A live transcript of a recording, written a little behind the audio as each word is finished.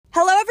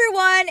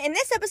In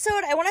this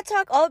episode, I want to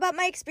talk all about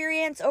my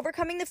experience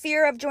overcoming the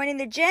fear of joining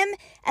the gym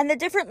and the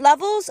different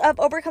levels of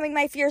overcoming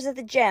my fears at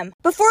the gym.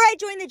 Before I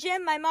joined the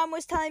gym, my mom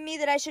was telling me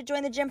that I should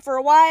join the gym for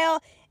a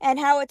while and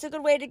how it's a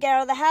good way to get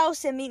out of the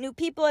house and meet new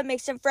people and make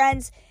some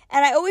friends.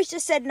 And I always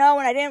just said no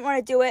and I didn't want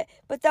to do it.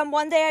 But then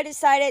one day I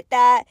decided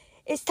that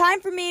it's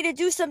time for me to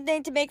do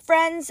something to make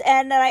friends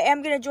and that I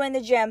am going to join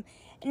the gym.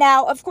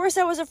 Now, of course,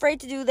 I was afraid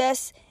to do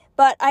this,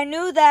 but I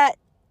knew that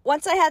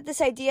once I had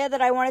this idea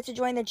that I wanted to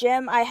join the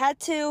gym, I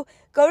had to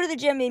go to the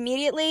gym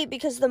immediately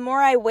because the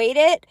more I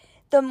waited,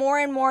 the more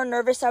and more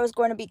nervous I was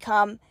going to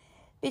become.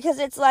 Because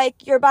it's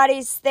like your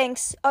body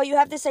thinks, oh, you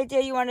have this idea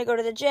you want to go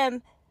to the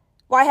gym.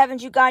 Why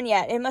haven't you gone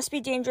yet? It must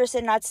be dangerous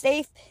and not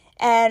safe.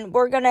 And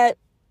we're going to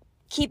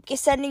keep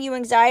sending you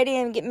anxiety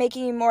and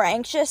making you more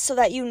anxious so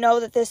that you know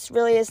that this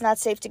really is not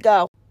safe to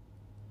go.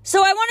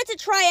 So I wanted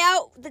to try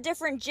out the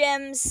different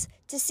gyms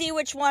to see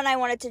which one I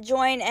wanted to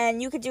join,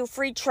 and you could do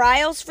free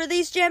trials for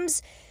these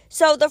gyms.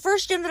 So the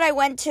first gym that I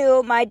went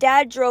to, my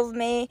dad drove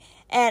me,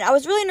 and I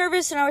was really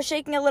nervous and I was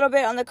shaking a little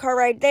bit on the car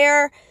ride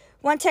there.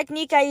 One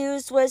technique I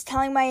used was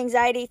telling my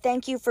anxiety,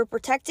 thank you for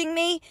protecting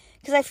me,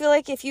 because I feel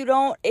like if you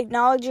don't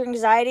acknowledge your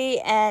anxiety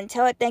and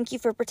tell it thank you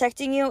for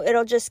protecting you,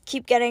 it'll just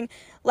keep getting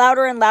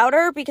louder and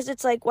louder, because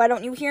it's like, why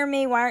don't you hear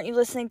me? Why aren't you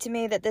listening to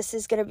me? That this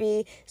is going to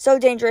be so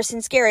dangerous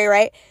and scary,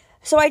 right?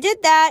 So I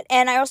did that,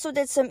 and I also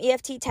did some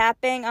EFT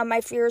tapping on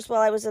my fears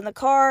while I was in the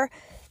car,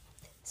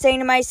 saying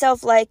to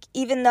myself, like,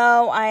 even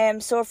though I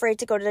am so afraid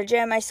to go to the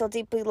gym, I still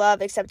deeply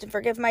love, accept, and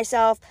forgive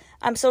myself.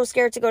 I'm so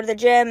scared to go to the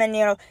gym,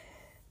 and,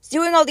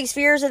 doing all these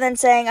fears and then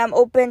saying I'm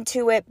open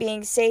to it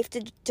being safe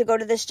to go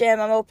to this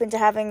gym. I'm open to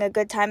having a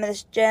good time at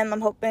this gym.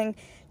 I'm hoping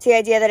to the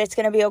idea that it's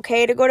going to be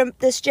okay to go to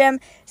this gym.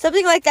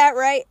 Something like that,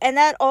 right? And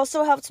that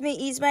also helped me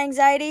ease my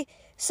anxiety.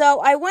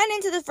 So I went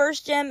into the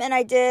first gym and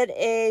I did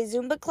a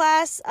Zumba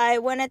class. I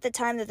went at the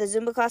time that the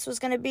Zumba class was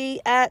going to be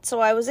at,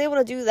 so I was able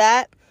to do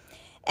that.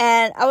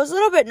 And I was a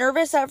little bit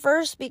nervous at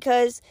first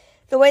because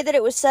the way that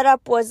it was set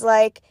up was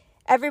like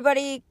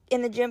everybody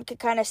in the gym could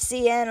kind of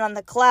see in on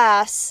the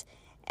class.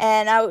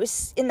 And I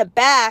was in the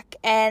back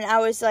and I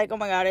was like, oh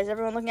my God, is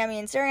everyone looking at me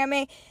and staring at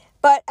me?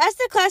 But as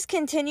the class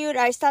continued,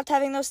 I stopped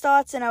having those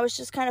thoughts and I was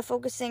just kind of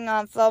focusing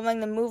on following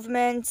the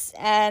movements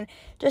and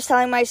just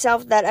telling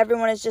myself that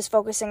everyone is just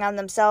focusing on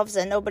themselves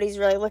and nobody's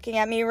really looking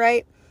at me,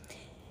 right?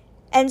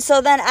 And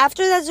so then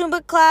after that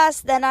Zumba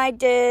class, then I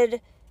did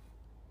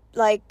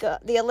like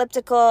the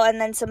elliptical and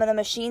then some of the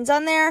machines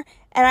on there.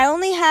 And I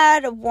only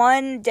had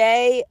one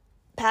day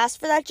pass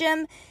for that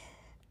gym.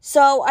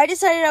 So I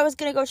decided I was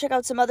going to go check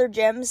out some other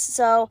gyms.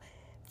 So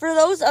for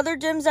those other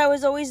gyms, I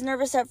was always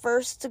nervous at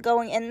first to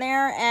going in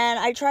there, and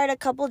I tried a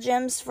couple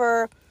gyms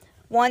for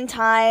one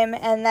time,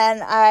 and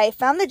then I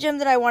found the gym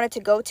that I wanted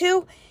to go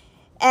to,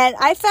 and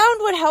I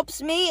found what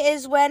helps me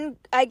is when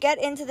I get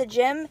into the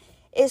gym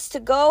is to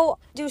go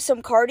do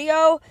some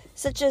cardio,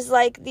 such as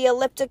like the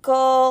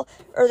elliptical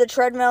or the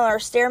treadmill or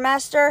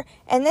Stairmaster,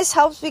 and this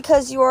helps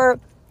because you're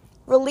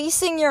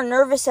releasing your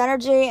nervous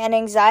energy and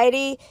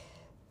anxiety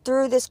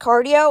through this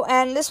cardio,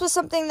 and this was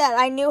something that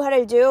I knew how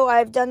to do.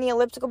 I've done the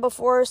elliptical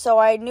before, so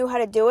I knew how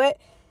to do it.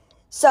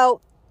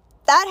 So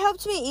that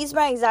helped me ease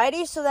my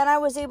anxiety, so then I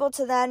was able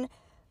to then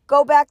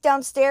go back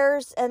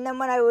downstairs, and then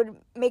when I would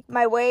make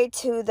my way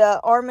to the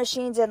arm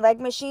machines and leg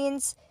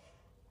machines,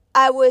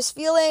 I was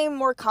feeling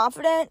more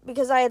confident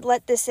because I had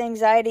let this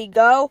anxiety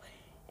go,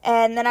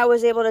 and then I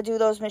was able to do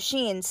those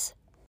machines.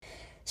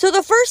 So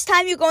the first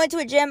time you go into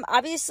a gym,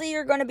 obviously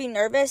you're going to be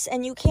nervous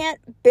and you can't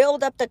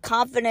build up the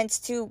confidence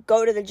to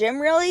go to the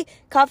gym, really.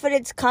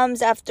 Confidence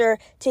comes after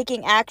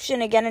taking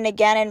action again and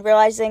again and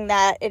realizing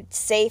that it's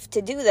safe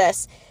to do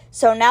this.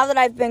 So now that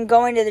I've been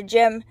going to the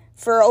gym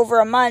for over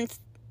a month,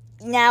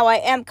 now I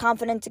am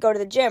confident to go to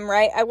the gym,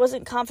 right? I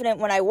wasn't confident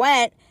when I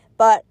went,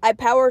 but I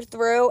powered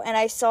through and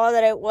I saw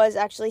that it was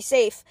actually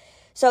safe.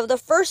 So the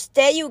first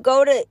day you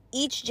go to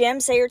each gym,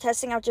 say you're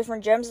testing out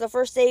different gyms, the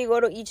first day you go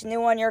to each new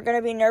one, you're going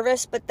to be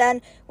nervous. But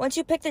then once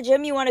you pick the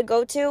gym you want to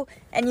go to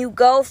and you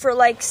go for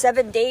like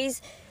 7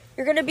 days,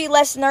 you're going to be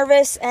less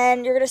nervous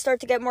and you're going to start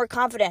to get more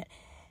confident.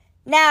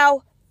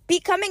 Now,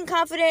 becoming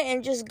confident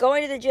and just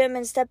going to the gym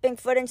and stepping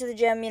foot into the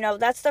gym,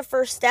 that's the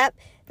first step.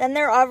 Then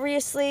there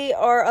obviously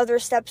are other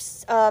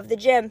steps of the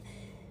gym.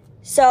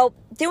 So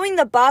doing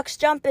the box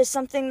jump is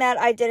something that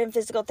I did in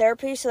physical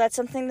therapy. So that's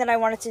something that I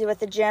wanted to do at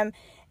the gym.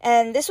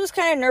 And this was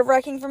kind of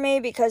nerve-wracking for me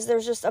because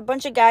there's just a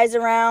bunch of guys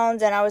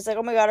around and I was like,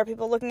 oh my God, are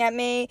people looking at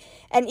me?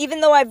 And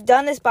even though I've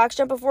done this box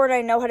jump before and I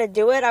know how to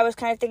do it, I was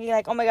kind of thinking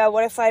like, oh my God,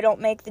 what if I don't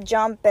make the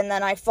jump and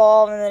then I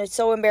fall and then it's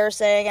so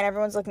embarrassing and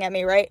everyone's looking at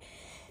me, right?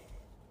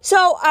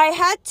 So I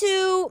had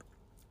to,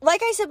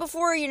 like I said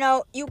before,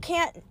 you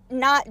can't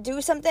not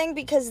do something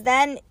because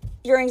then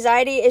your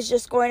anxiety is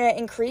just going to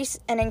increase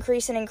and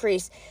increase and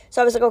increase.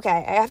 So I was like,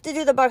 okay, I have to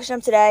do the box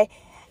jump today.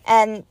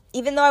 And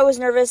even though I was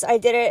nervous, I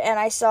did it and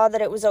I saw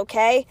that it was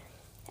okay.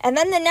 And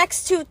then the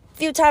next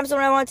few times when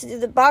I wanted to do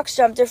the box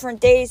jump,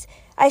 different days,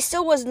 I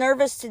still was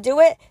nervous to do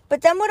it.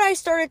 But then what I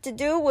started to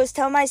do was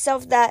tell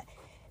myself that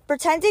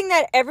pretending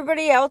that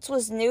everybody else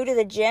was new to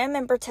the gym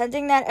and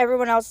pretending that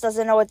everyone else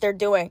doesn't know what they're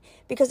doing.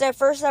 Because at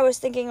first I was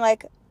thinking,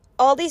 like,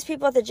 all these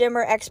people at the gym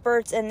are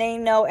experts and they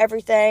know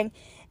everything,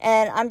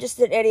 and I'm just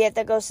an idiot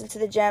that goes into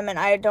the gym and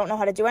I don't know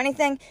how to do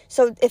anything.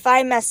 So if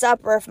I mess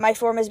up or if my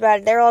form is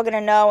bad, they're all going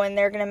to know and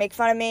they're going to make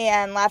fun of me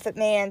and laugh at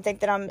me and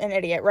think that I'm an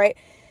idiot, right?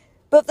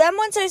 But then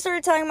once I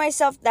started telling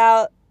myself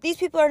that these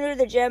people are new to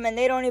the gym and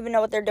they don't even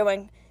know what they're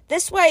doing.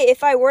 This way,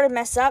 if I were to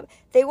mess up,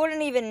 they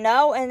wouldn't even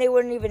know and they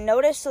wouldn't even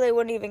notice, so they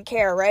wouldn't even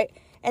care, right?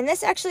 And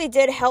this actually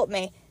did help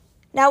me.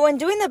 Now, when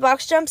doing the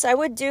box jumps, I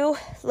would do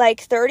like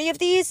 30 of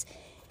these,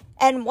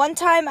 and one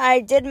time I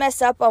did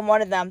mess up on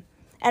one of them.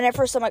 And at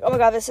first I'm like, oh my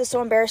God, this is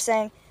so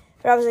embarrassing.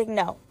 But I was like,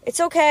 no,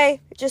 it's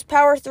okay. Just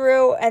power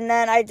through. And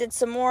then I did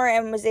some more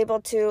and was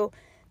able to,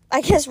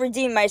 I guess,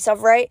 redeem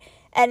myself, right?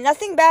 And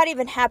nothing bad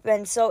even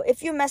happened. So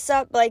if you mess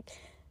up, like,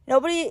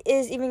 nobody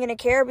is even going to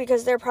care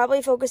because they're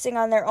probably focusing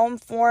on their own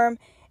form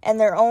and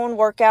their own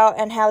workout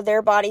and how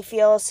their body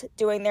feels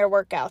doing their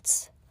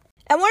workouts.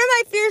 And one of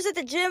my fears at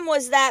the gym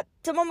was that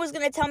someone was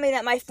going to tell me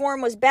that my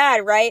form was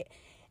bad, right?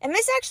 And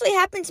this actually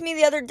happened to me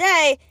the other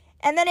day,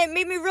 and then it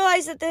made me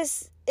realize that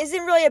this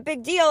isn't really a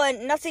big deal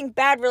and nothing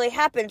bad really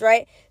happened,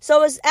 right? So I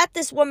was at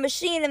this one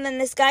machine, and then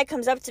this guy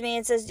comes up to me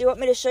and says, do you want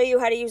me to show you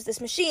how to use this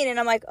machine? And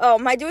I'm like, oh,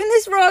 am I doing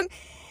this wrong?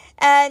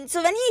 And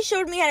so then he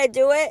showed me how to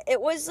do it.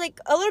 It was like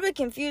a little bit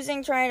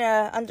confusing trying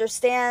to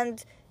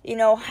understand,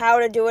 how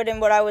to do it and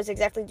what I was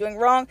exactly doing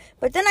wrong.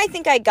 But then I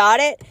think I got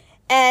it.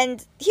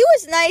 And he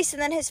was nice,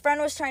 and then his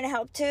friend was trying to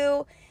help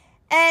too.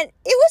 And it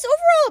was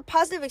overall a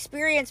positive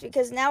experience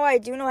because now I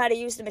do know how to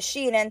use the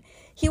machine. And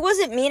he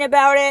wasn't mean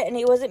about it, and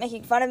he wasn't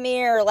making fun of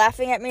me or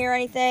laughing at me or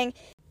anything.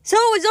 So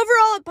it was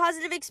overall a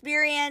positive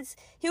experience.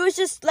 He was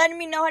just letting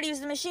me know how to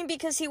use the machine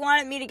because he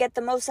wanted me to get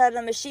the most out of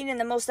the machine and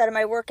the most out of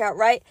my workout,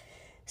 right?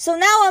 So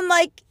now I'm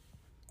like,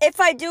 if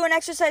I do an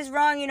exercise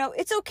wrong,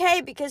 it's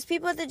okay because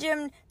people at the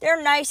gym,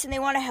 they're nice and they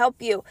want to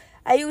help you.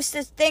 I used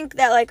to think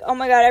that, like, oh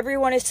my God,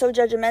 everyone is so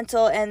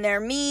judgmental and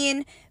they're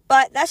mean.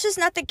 But that's just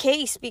not the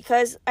case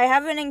because I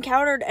haven't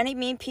encountered any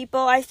mean people.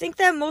 I think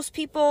that most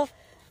people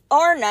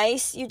are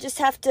nice. You just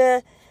have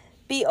to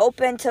be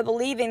open to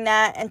believing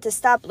that and to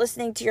stop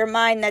listening to your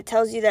mind that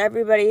tells you that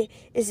everybody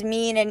is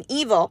mean and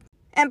evil.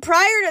 And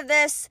prior to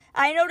this,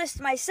 I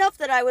noticed myself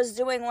that I was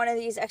doing one of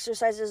these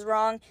exercises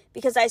wrong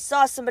because I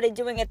saw somebody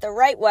doing it the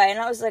right way. And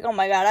I was like, oh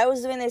my God, I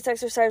was doing this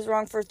exercise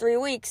wrong for 3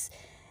 weeks.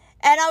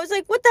 And I was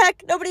like, what the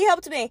heck? Nobody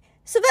helped me.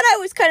 So then I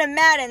was kind of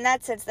mad in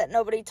that sense that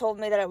nobody told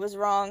me that it was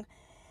wrong.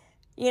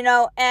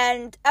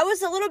 And I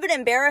was a little bit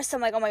embarrassed. I'm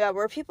like, oh my God,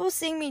 were people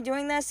seeing me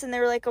doing this? And they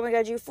were like, oh my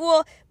God, you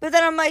fool. But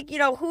then I'm like,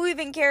 who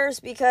even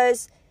cares?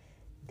 Because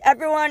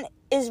everyone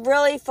is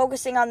really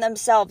focusing on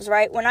themselves,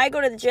 right? When I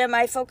go to the gym,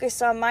 I focus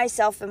on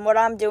myself and what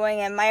I'm doing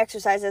and my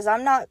exercises.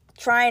 I'm not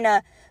trying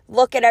to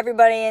look at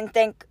everybody and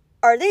think,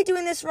 are they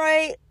doing this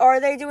right? Are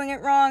they doing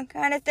it wrong?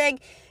 Kind of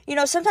thing.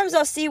 Sometimes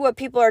I'll see what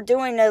people are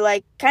doing to,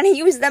 like, kind of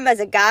use them as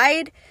a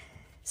guide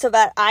so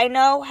that I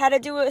know how to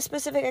do a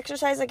specific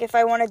exercise. Like, if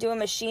I want to do a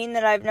machine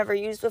that I've never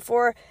used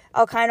before,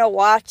 I'll kind of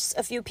watch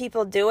a few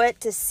people do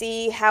it to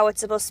see how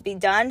it's supposed to be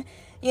done.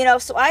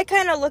 So I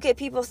kind of look at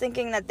people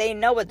thinking that they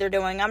know what they're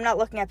doing. I'm not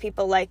looking at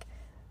people like,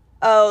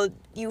 oh,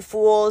 you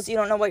fools, you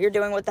don't know what you're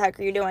doing, what the heck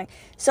are you doing?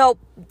 So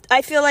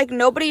I feel like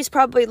nobody's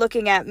probably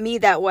looking at me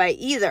that way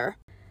either.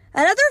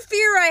 Another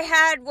fear I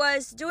had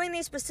was doing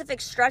these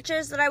specific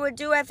stretches that I would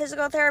do at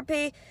physical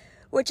therapy,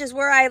 which is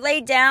where I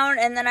lay down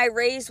and then I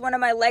raise one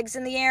of my legs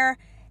in the air,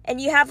 and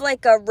you have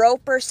like a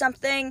rope or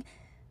something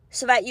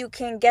so that you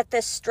can get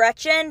this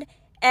stretch in.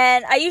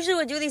 And I usually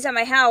would do these at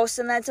my house,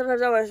 and then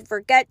sometimes I would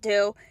forget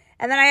to.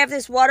 And then I have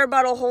this water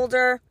bottle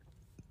holder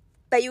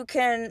that you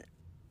can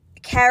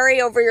carry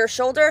over your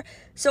shoulder.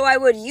 So I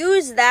would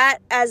use that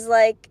as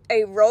like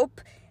a rope.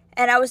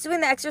 And I was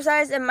doing the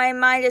exercise and my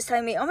mind is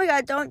telling me, oh my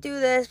God, don't do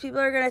this. People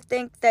are going to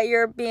think that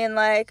you're being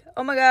like,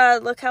 oh my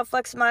God, look how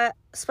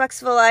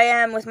flexible I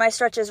am with my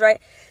stretches,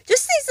 right?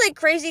 Just these like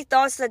crazy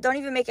thoughts that don't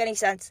even make any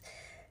sense.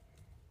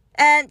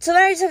 And so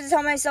then I just have to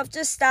tell myself,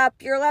 just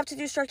stop. You're allowed to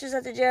do stretches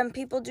at the gym.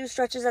 People do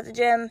stretches at the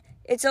gym.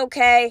 It's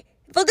okay.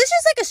 But this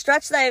is like a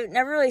stretch that I've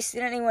never really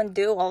seen anyone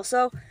do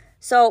also.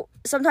 So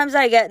sometimes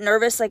I get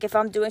nervous, like if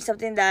I'm doing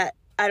something that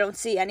I don't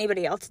see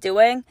anybody else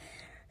doing.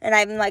 And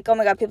I'm like, oh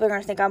my God, people are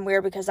going to think I'm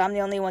weird because I'm the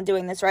only one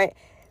doing this, right?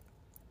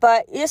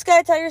 But you just got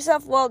to tell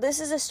yourself, well, this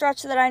is a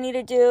stretch that I need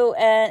to do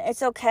and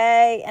it's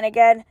okay. And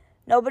again,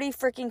 nobody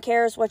freaking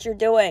cares what you're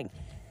doing.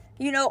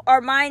 Our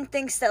mind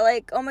thinks that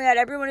like, oh my God,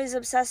 everyone is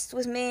obsessed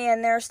with me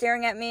and they're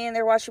staring at me and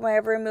they're watching my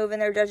every move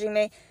and they're judging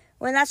me.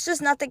 When that's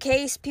just not the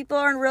case. People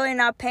are really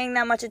not paying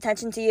that much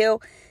attention to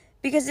you.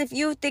 Because if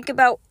you think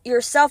about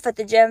yourself at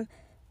the gym,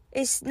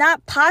 it's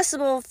not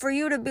possible for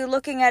you to be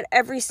looking at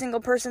every single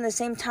person at the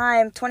same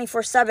time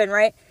 24/7,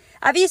 right?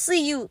 Obviously,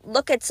 you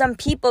look at some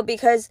people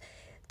because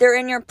they're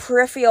in your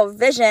peripheral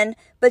vision,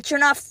 but you're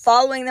not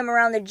following them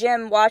around the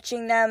gym,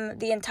 watching them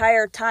the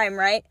entire time,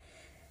 right?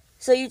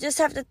 So you just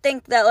have to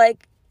think that,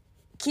 like,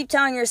 keep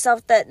telling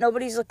yourself that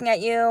nobody's looking at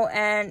you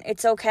and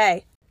it's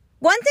okay.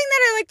 One thing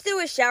that I like to do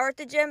is shower at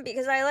the gym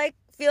because I like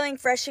feeling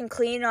fresh and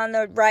clean on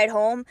the ride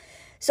home.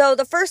 So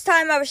the first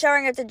time I was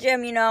showering at the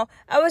gym,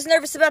 I was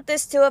nervous about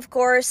this too, of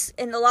course.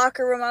 In the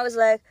locker room, I was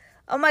like,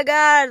 oh my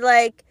God,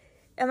 like,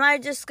 am I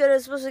just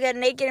supposed to get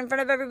naked in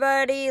front of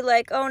everybody?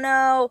 Like, oh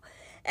no.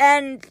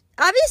 And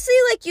obviously,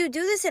 like, you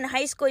do this in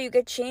high school, you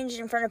get changed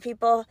in front of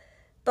people.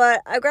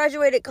 But I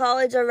graduated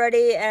college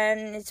already,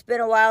 and it's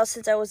been a while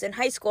since I was in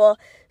high school.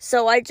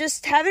 So I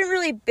just haven't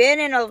really been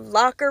in a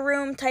locker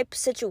room type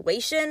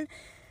situation.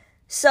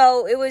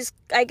 So it was,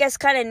 I guess,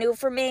 kind of new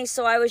for me.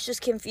 So I was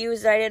just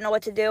confused. I didn't know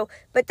what to do.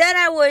 But then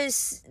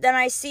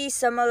I see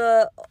some of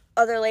the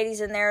other ladies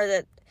in there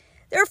that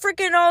they're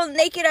freaking all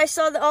naked. I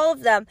saw all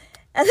of them.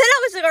 And then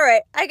I was like, all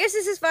right, I guess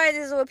this is fine.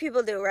 This is what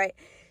people do, right?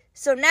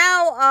 So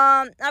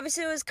now,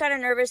 obviously I was kind of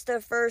nervous the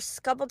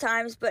first couple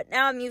times, but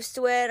now I'm used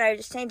to it. I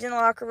just change in the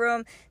locker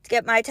room to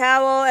get my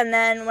towel, and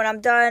then when I'm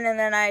done, and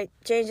then I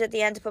change at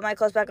the end to put my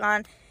clothes back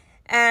on.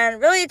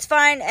 And really, it's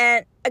fine.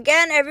 And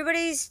again,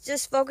 everybody's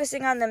just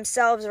focusing on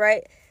themselves,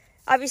 right?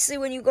 Obviously,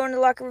 when you go into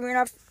the locker room,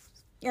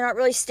 you're not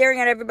really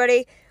staring at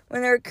everybody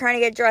when they're trying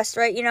to get dressed,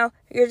 right?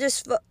 You're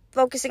just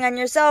focusing on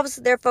yourselves.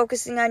 They're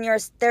focusing on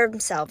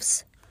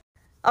themselves.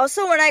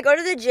 Also, when I go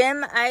to the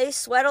gym, I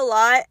sweat a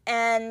lot,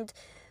 and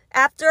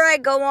after I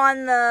go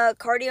on the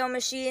cardio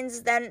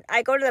machines, then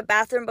I go to the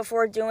bathroom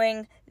before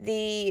doing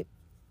the,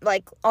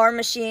 arm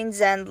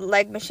machines and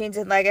leg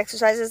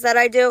exercises that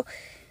I do.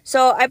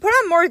 So I put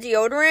on more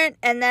deodorant,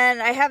 and then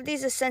I have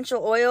these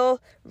essential oil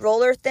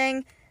roller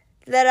thing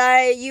that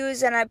I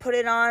use, and I put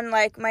it on,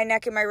 my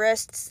neck and my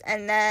wrists,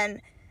 and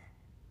then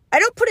I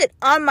don't put it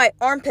on my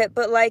armpit,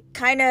 but,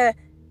 kind of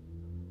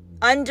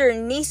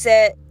underneath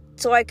it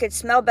so I could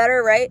smell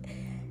better, right?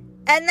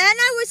 And then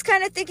I was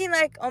kind of thinking,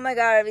 oh my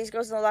God, are these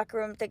girls in the locker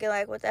room thinking,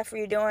 what the F are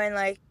you doing?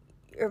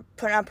 You're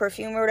putting on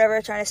perfume or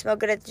whatever, trying to smell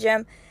good at the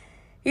gym.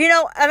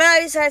 I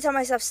decided to tell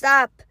myself,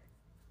 stop.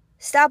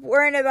 Stop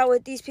worrying about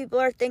what these people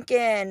are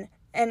thinking.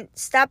 And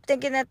stop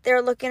thinking that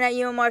they're looking at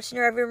you and watching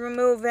your every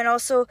move. And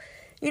also,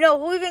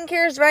 who even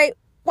cares, right?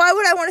 Why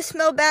would I want to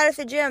smell bad at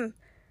the gym?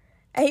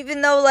 And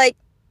even though,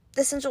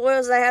 the essential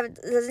oils that I have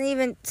doesn't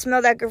even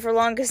smell that good for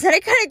long, because then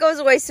it kind of goes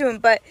away soon.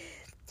 But,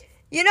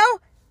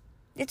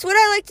 it's what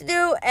I like to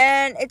do,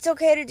 and it's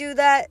okay to do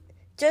that.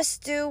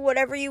 Just do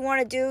whatever you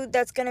want to do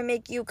that's going to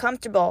make you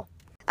comfortable.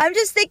 I'm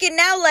just thinking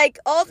now,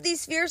 all of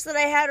these fears that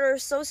I had are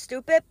so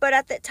stupid, but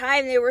at the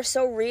time they were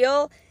so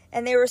real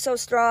and they were so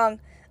strong.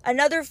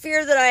 Another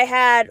fear that I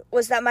had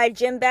was that my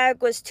gym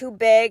bag was too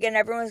big, and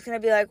everyone's going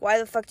to be like, why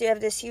the fuck do you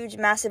have this huge,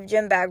 massive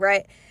gym bag,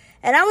 right?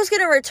 And I was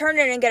going to return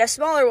it and get a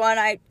smaller one.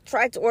 I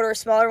tried to order a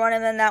smaller one,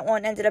 and then that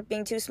one ended up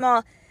being too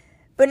small.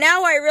 But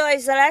now I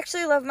realize that I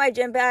actually love my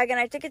gym bag, and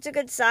I think it's a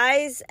good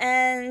size,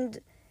 and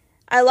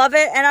I love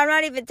it. And I'm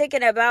not even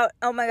thinking about,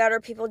 oh my God, are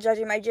people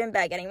judging my gym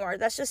bag anymore?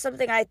 That's just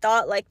something I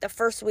thought the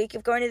first week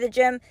of going to the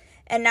gym,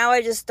 and now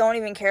I just don't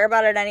even care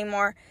about it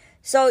anymore.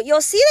 So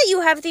you'll see that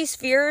you have these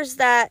fears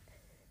that,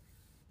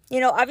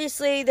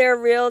 obviously they're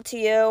real to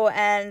you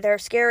and they're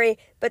scary,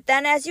 but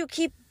then as you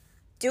keep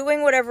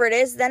doing whatever it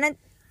is, then at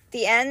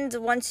the end,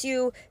 once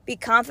you be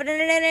confident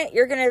in it,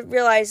 you're going to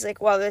realize,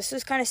 wow, this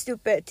is kind of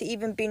stupid to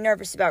even be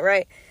nervous about,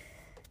 right?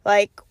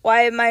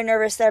 Why am I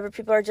nervous that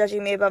people are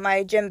judging me about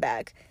my gym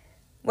bag?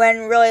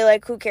 When really,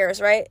 who cares,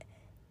 right?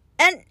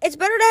 And it's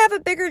better to have a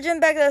bigger gym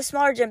bag than a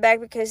smaller gym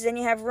bag, because then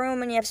you have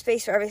room and you have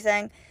space for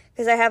everything.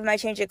 Because I have my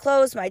change of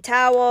clothes, my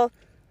towel.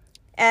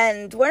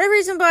 And one of the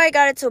reasons why I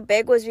got it so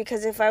big was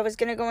because if I was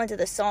going to go into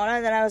the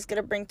sauna, then I was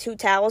going to bring 2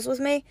 towels with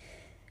me.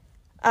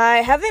 I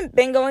haven't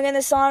been going in the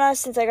sauna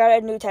since I got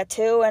a new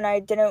tattoo, and I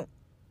didn't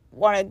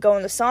want to go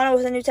in the sauna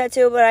with a new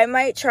tattoo, but I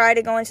might try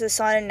to go into the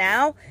sauna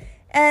now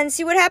and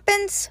see what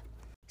happens.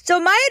 So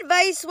my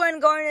advice when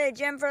going to the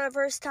gym for the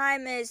first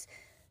time is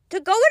to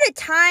go at a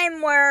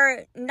time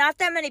where not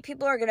that many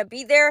people are going to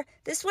be there.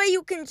 This way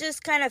you can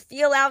just kind of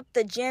feel out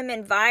the gym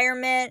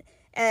environment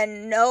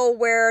and know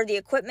where the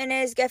equipment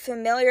is, get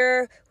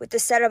familiar with the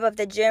setup of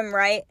the gym,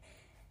 right?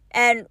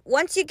 And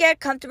once you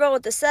get comfortable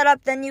with the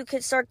setup, then you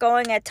can start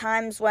going at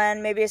times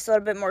when maybe it's a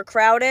little bit more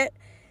crowded.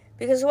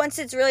 Because once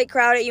it's really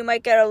crowded, you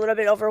might get a little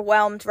bit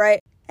overwhelmed,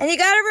 right? And you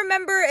gotta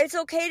remember, it's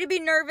okay to be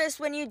nervous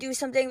when you do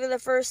something for the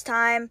first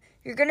time.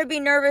 You're gonna be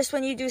nervous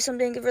when you do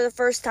something for the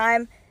first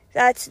time.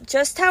 That's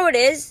just how it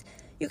is.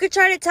 You could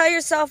try to tell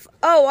yourself,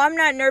 oh, I'm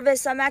not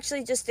nervous, I'm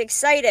actually just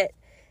excited.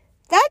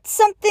 That's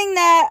something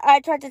that I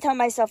tried to tell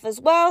myself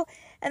as well.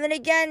 And then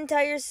again,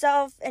 tell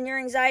yourself and your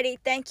anxiety,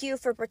 thank you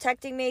for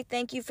protecting me.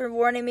 Thank you for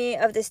warning me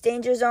of this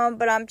danger zone,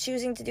 but I'm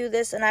choosing to do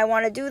this and I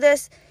want to do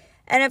this.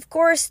 And of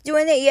course,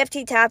 doing the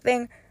EFT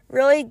tapping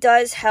really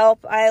does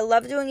help. I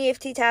love doing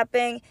EFT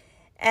tapping,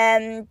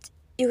 and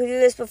you can do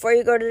this before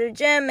you go to the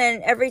gym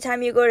and every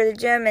time you go to the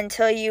gym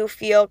until you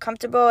feel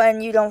comfortable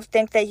and you don't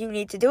think that you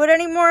need to do it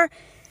anymore.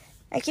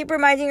 And keep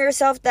reminding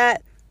yourself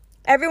that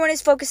everyone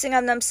is focusing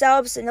on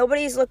themselves and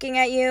nobody's looking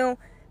at you.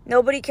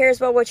 Nobody cares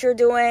about what you're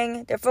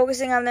doing. They're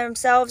focusing on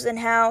themselves and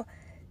how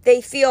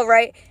they feel,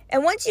 right?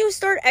 And once you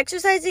start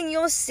exercising,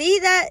 you'll see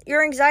that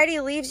your anxiety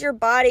leaves your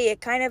body.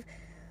 It kind of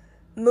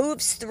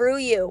moves through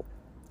you,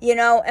 you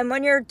know, and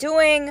when you're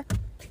doing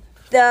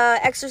the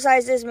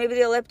exercises, maybe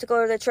the elliptical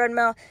or the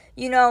treadmill,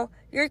 you know,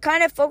 you're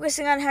kind of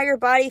focusing on how your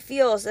body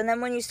feels. And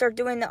then when you start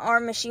doing the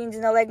arm machines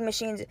and the leg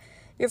machines,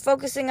 you're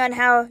focusing on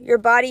how your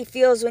body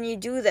feels when you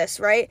do this,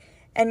 right?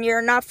 And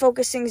you're not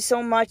focusing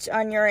so much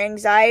on your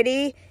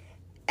anxiety,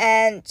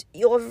 and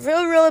you'll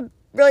feel really,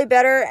 really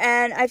better.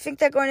 And I think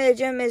that going to the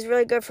gym is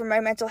really good for my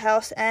mental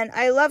health, and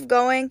I love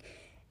going,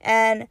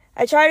 and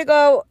I try to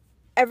go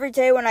every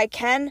day when I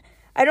can.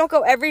 I don't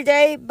go every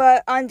day,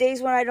 but on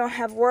days when I don't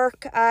have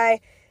work, I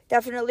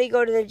definitely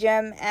go to the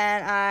gym,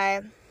 and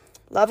I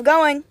love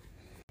going.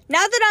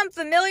 Now that I'm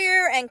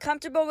familiar and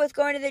comfortable with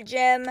going to the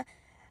gym,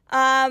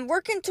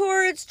 working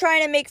towards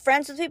trying to make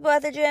friends with people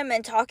at the gym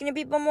and talking to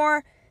people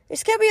more.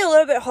 This can be a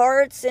little bit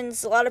hard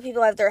since a lot of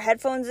people have their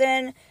headphones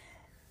in.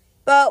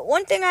 But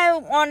one thing I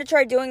want to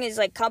try doing is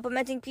like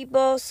complimenting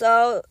people.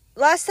 So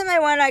last time I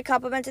went, I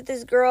complimented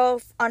this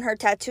girl on her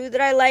tattoo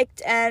that I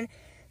liked, and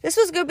this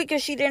was good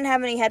because she didn't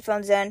have any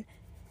headphones in.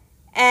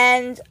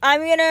 And I'm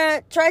going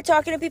to try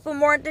talking to people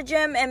more at the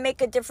gym and make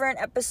a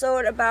different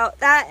episode about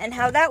that and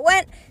how that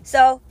went.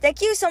 So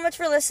thank you so much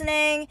for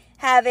listening.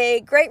 Have a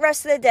great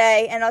rest of the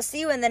day, and I'll see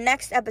you in the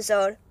next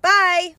episode. Bye!